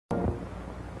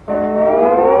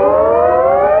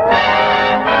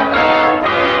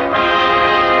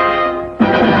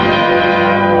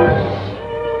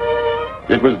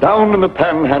It was down in the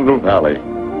Panhandle Valley,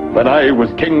 when I was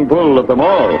king bull of them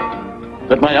all,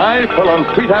 that my eye fell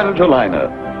on sweet Angelina.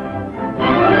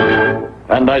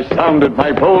 And I sounded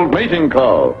my bold mating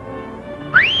call.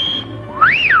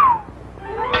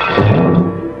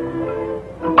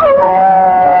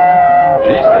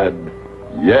 She said,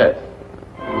 yes.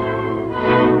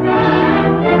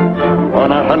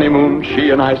 On our honeymoon,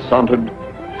 she and I sauntered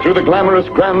through the glamorous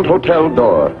Grand Hotel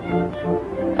door.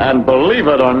 And believe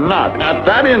it or not, at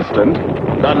that instant,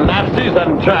 the Nazis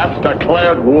and Japs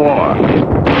declared war.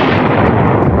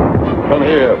 From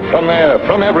here, from there,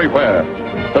 from everywhere,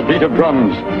 the beat of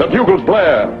drums, the bugles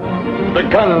blare. The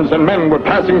guns and men were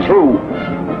passing through.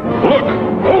 Look,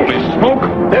 holy smoke,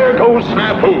 there goes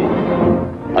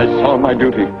Snafu. I saw my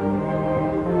duty.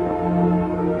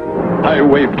 I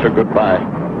waved her goodbye.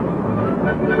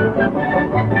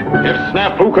 If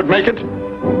Snafu could make it,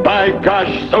 by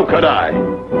gosh, so could I.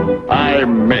 I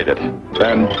made it.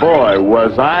 And boy,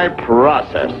 was I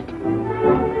processed.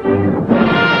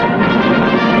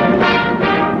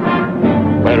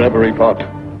 Wherever he fought,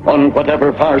 on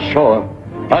whatever far shore,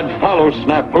 I'd follow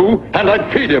Snafu and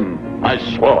I'd feed him, I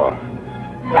swore.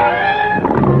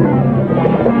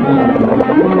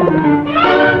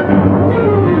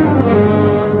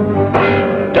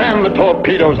 Damn the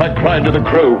torpedoes, I cried to the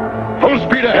crew. Full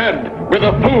speed ahead, with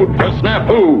the food for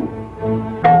Snafu.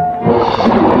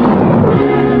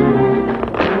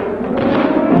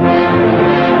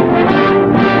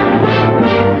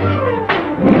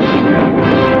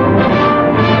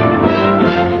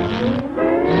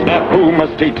 Snafu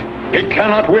must eat. He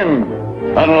cannot win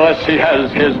unless he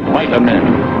has his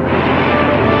vitamins.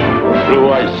 Through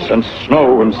ice and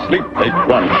snow and sleep they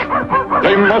crunch.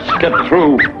 They must get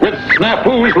through with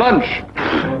Snafu's lunch.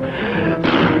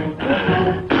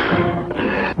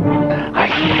 I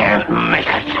can't make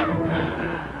it.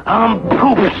 I'm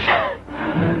pooped.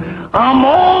 I'm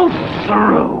all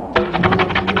through.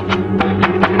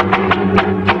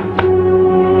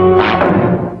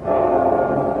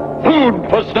 Food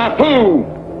for Snafu!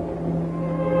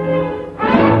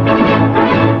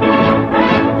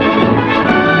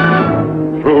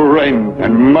 Through rain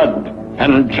and mud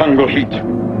and jungle heat,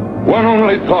 one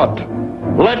only thought,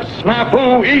 let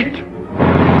Snafu eat!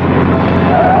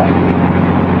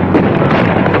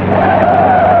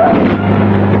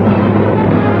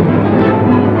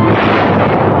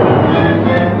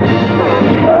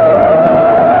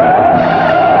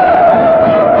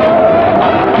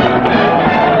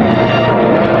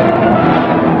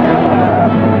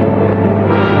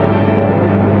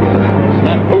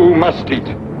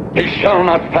 He shall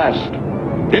not fast.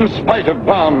 In spite of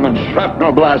bomb and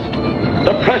shrapnel blast,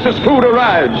 the precious food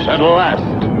arrives at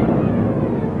last.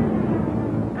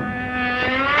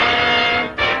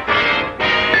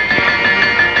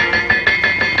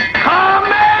 Come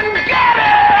and get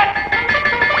it!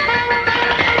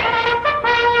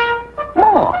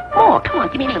 More, come on,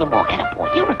 give me a little more.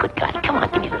 Attaboy, you're a good guy. Come on,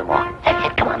 give me a little more. That's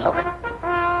it, come on, Logan.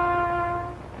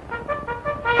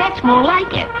 That's more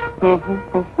like it.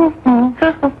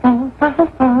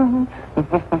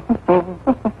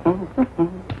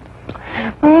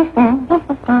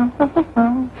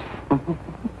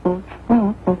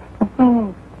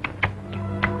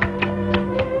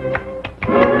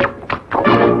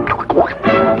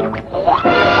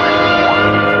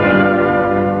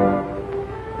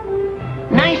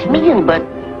 Nice meal, but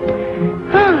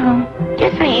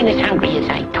guess I ain't as hungry as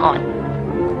I thought.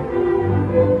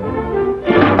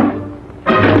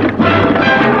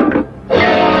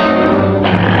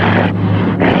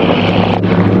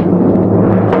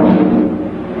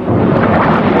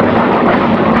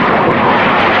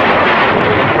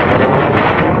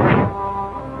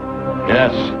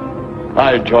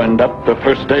 I joined up the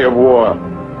first day of war,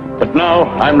 but now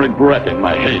I'm regretting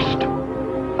my haste.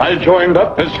 I joined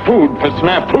up as food for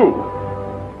Snafu,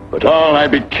 but all I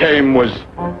became was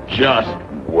just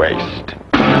waste.